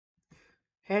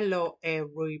Hello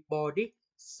everybody.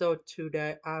 So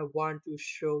today I want to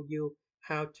show you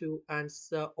how to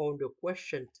answer all the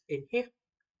questions in here.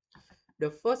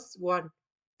 The first one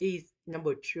is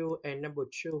number 2 and number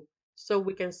 2. So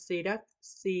we can see that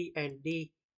C and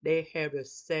D, they have the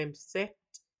same set.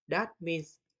 That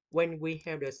means when we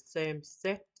have the same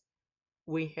set,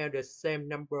 we have the same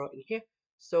number in here.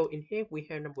 So in here we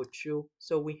have number 2.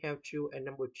 So we have 2 and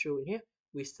number 2 in here.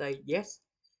 We say yes.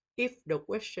 If the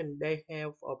question they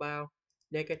have about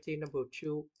negative number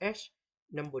 2 h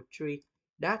number 3,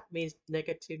 that means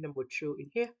negative number 2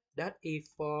 in here, that is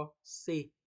for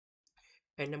C,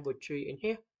 and number 3 in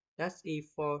here, that's E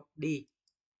for D.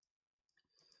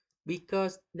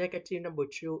 Because negative number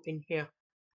 2 in here,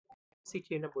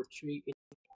 positive number 3 in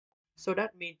here. So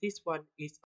that means this one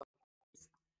is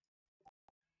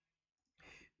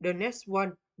the next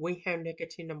one. We have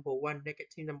negative number 1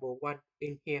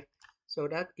 in here. So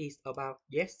that is about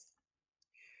yes.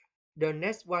 The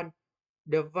next one,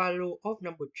 the value of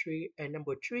number 3 and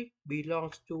number 3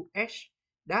 belongs to h.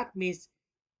 That means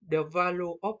the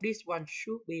value of this one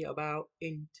should be about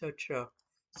integer.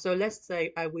 So let's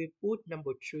say I will put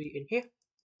number 3 in here,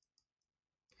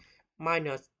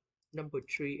 minus number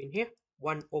 3 in here,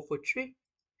 1 over 3.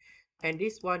 And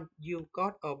this one you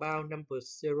got about number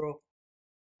 0.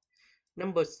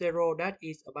 Number 0, that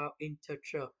is about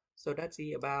integer. So that's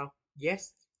about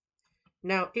yes.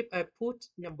 Now if I put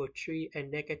number 3 and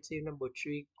negative number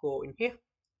 3 go in here,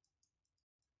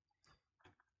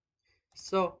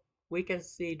 so we can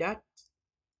see that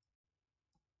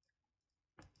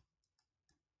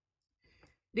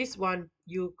this one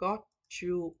you got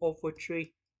 2 over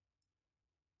 3,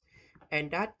 and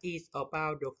that is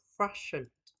about the fraction.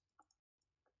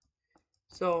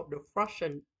 So the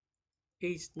fraction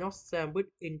is not same with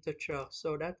integer,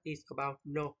 so that is about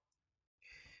no.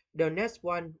 The next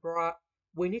one,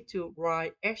 we need to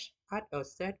write h as a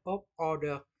set of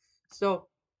order. So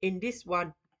in this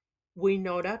one, we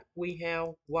know that we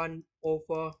have 1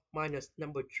 over minus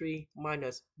number 3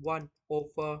 minus 1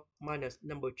 over minus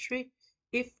number 3.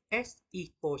 If s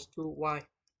equals to y,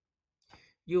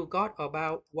 you got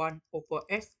about 1 over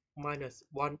s minus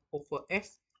 1 over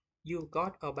s. You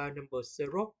got about number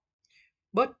 0.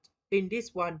 But in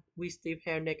this one, we still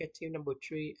have negative number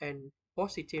 3 and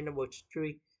positive number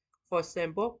 3. For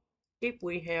example, if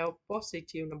we have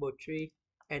positive number 3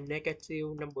 and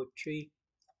negative number 3,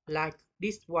 like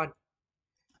this one,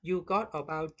 you got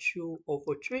about 2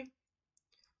 over 3.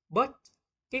 But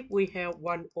if we have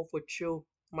 1 over 2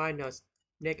 minus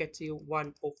negative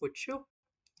 1 over 2,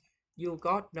 you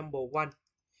got number 1.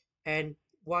 And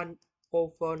 1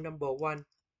 over number 1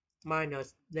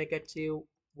 minus negative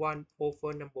 1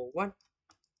 over number 1,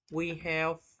 we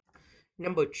have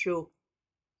number 2.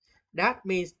 That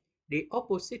means the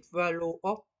opposite value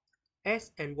of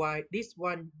s and y, this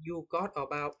one you got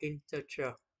about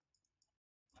integer.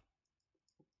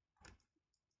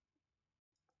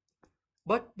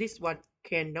 But this one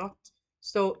cannot.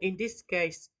 So in this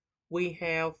case, we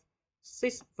have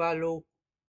 6 value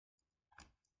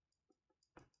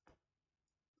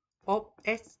of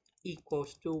s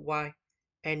equals to y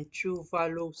and 2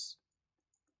 values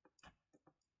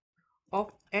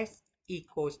of s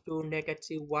equals to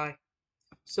negative y.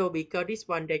 So because this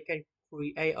one they can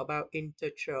create about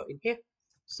integer in here.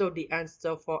 So the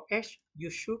answer for h you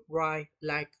should write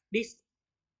like this.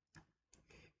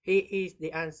 Here is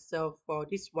the answer for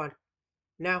this one.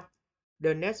 Now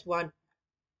the next one.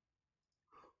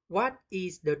 What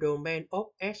is the domain of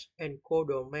h and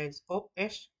codomains of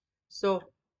h? So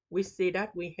we see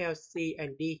that we have C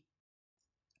and D.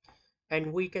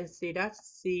 And we can see that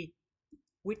C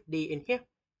with D in here.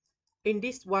 In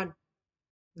this one,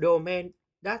 domain,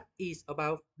 that is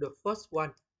about the first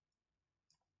one.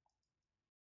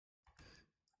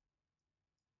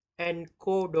 And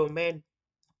codomain,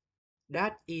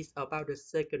 that is about the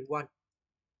second one.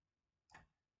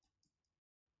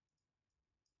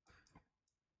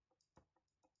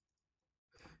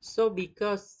 So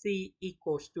because C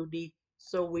equals to D,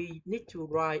 so we need to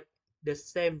write the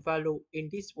same value in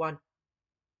this one.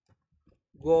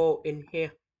 Go in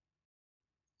here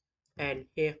and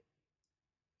here.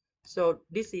 So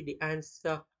this is the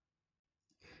answer.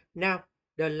 Now,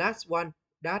 the last one,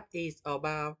 that is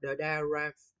about the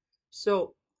diagram.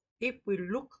 So if we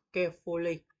look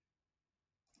carefully,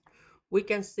 we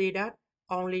can see that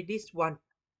only this one,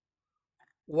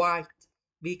 white,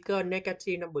 because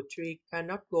negative number 3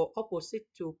 cannot go opposite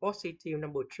to positive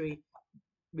number 3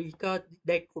 because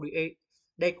they create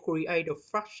a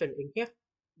fraction in here.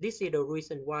 This is the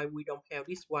reason why we don't have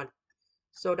this one.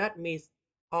 So that means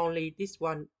only this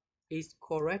one is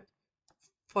correct.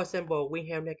 For example, we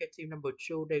have negative number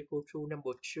 2, they go to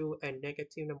number 2 and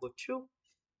negative number 2.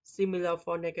 Similar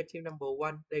for negative number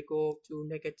 1, they go to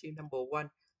negative number 1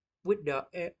 with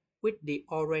the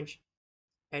orange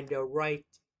and the right.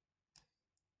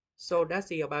 So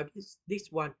that's it about this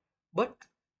one. But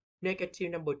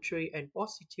negative number 3 and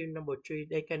positive number 3,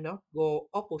 they cannot go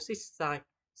opposite side.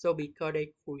 So because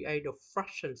they create the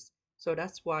fractions. So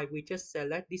that's why we just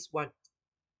select this one.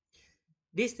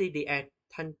 This is the end.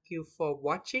 Thank you for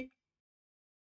watching.